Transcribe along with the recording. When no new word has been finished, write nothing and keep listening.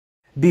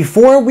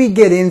Before we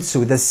get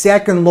into the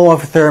second law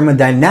of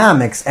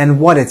thermodynamics and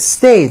what it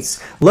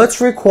states, let's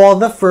recall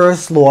the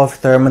first law of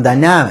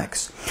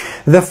thermodynamics.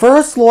 The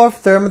first law of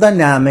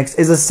thermodynamics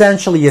is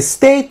essentially a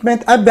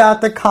statement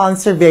about the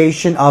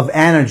conservation of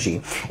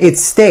energy. It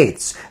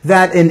states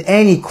that in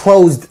any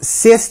closed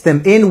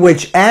system in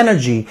which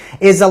energy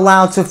is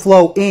allowed to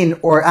flow in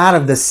or out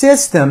of the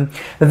system,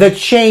 the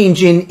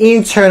change in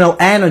internal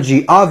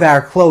energy of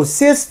our closed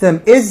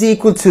system is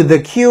equal to the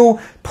Q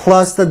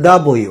plus the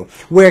W,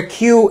 where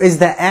Q is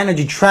the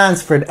energy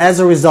transferred as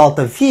a result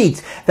of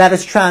heat that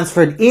is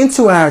transferred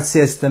into our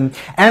system,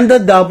 and the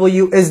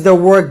W is the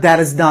work that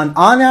is done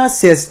on our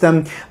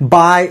system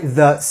by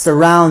the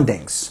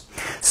surroundings.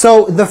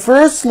 So the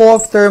first law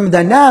of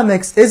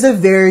thermodynamics is a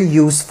very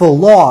useful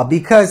law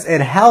because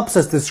it helps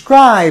us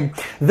describe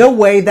the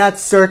way that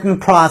certain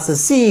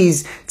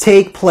processes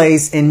take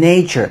place in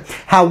nature.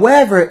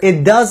 However,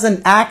 it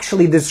doesn't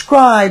actually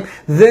describe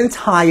the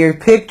entire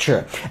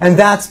picture. And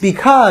that's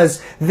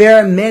because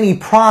there are many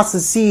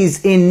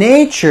processes in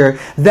nature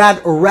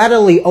that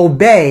readily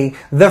obey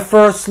the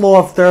first law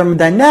of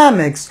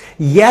thermodynamics,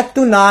 yet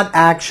do not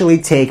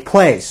actually take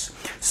place.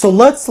 So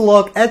let's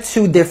look at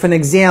two different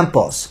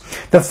examples.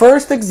 The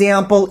first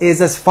example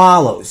is as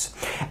follows.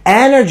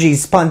 Energy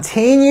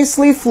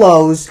spontaneously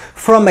flows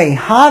from a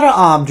hotter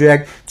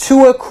object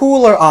to a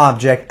cooler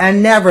object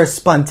and never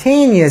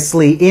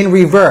spontaneously in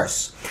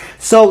reverse.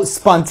 So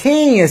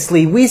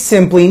spontaneously we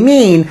simply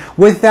mean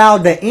without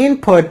the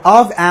input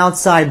of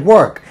outside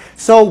work.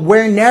 So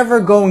we're never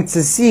going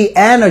to see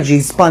energy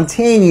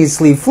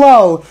spontaneously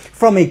flow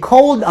from a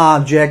cold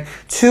object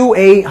to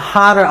a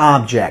hotter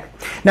object.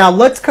 Now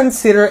let's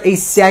consider a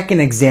second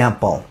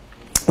example.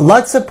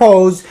 Let's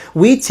suppose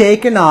we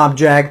take an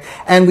object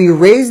and we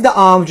raise the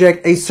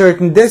object a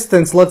certain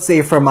distance, let's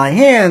say from my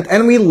hand,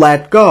 and we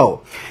let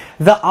go.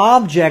 The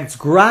object's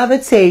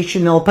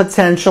gravitational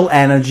potential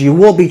energy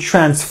will be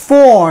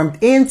transformed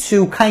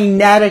into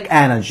kinetic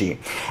energy.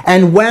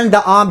 And when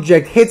the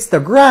object hits the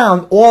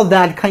ground, all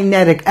that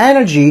kinetic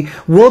energy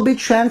will be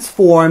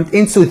transformed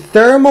into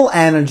thermal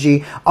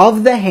energy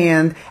of the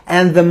hand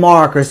and the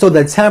marker. So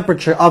the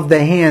temperature of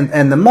the hand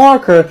and the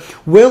marker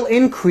will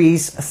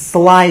increase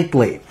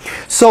slightly.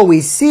 So we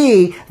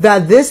see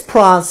that this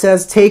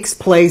process takes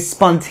place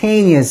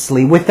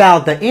spontaneously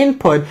without the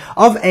input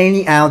of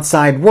any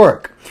outside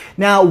work.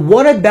 Now,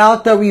 what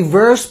about the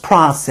reverse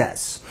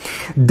process?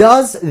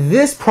 Does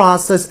this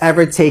process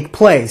ever take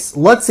place?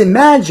 Let's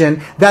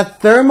imagine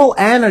that thermal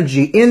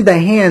energy in the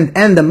hand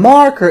and the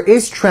marker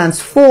is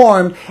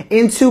transformed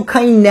into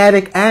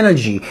kinetic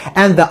energy,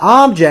 and the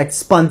object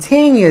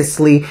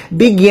spontaneously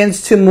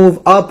begins to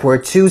move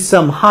upward to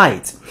some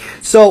height.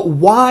 So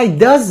why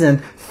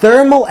doesn't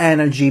thermal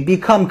energy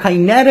become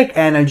kinetic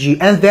energy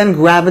and then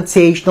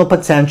gravitational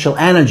potential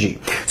energy?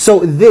 So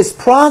this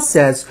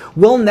process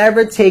will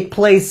never take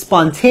place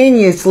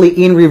spontaneously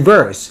in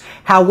reverse.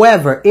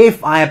 However,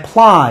 if I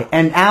apply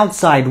an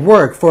outside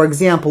work, for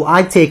example,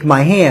 I take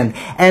my hand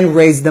and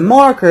raise the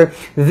marker,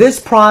 this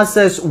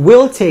process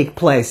will take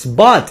place,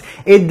 but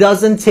it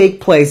doesn't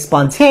take place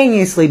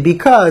spontaneously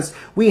because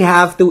we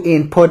have to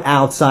input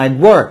outside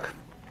work.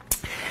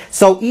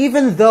 So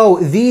even though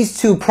these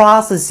two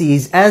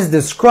processes as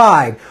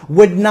described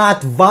would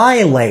not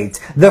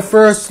violate the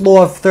first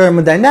law of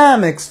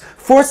thermodynamics,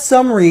 for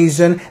some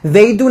reason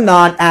they do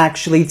not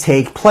actually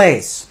take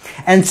place.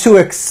 And to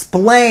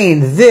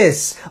explain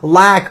this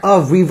lack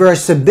of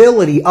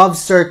reversibility of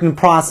certain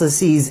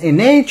processes in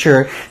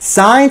nature,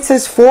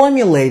 scientists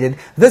formulated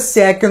the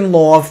second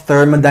law of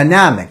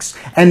thermodynamics,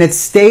 and it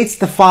states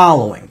the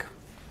following.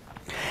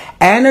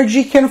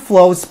 Energy can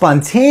flow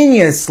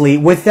spontaneously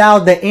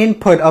without the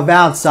input of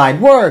outside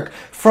work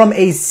from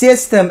a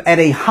system at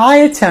a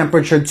higher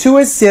temperature to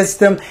a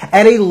system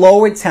at a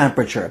lower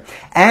temperature.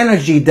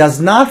 Energy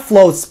does not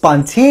flow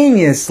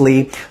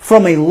spontaneously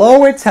from a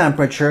lower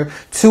temperature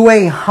to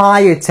a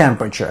higher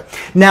temperature.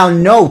 Now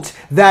note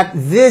that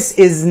this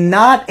is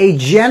not a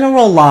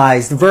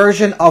generalized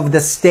version of the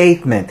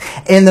statement.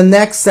 In the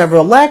next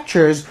several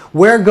lectures,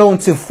 we're going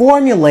to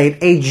formulate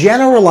a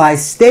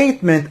generalized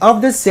statement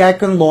of the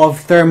second law of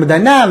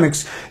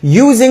thermodynamics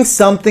using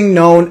something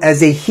known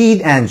as a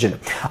heat engine.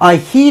 A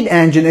heat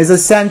engine is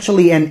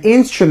essentially an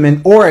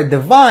instrument or a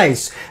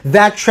device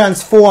that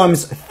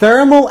transforms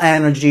thermal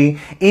energy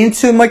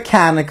into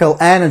mechanical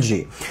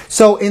energy.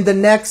 So in the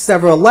next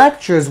several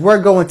lectures,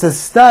 we're going to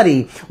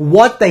study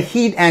what the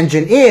heat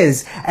engine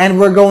is, and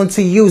we're going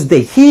to use the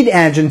heat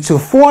engine to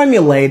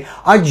formulate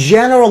a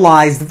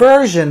generalized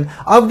version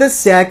of the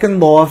second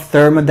law of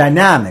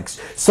thermodynamics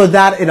so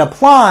that it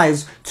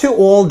applies to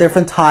all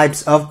different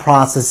types of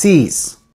processes.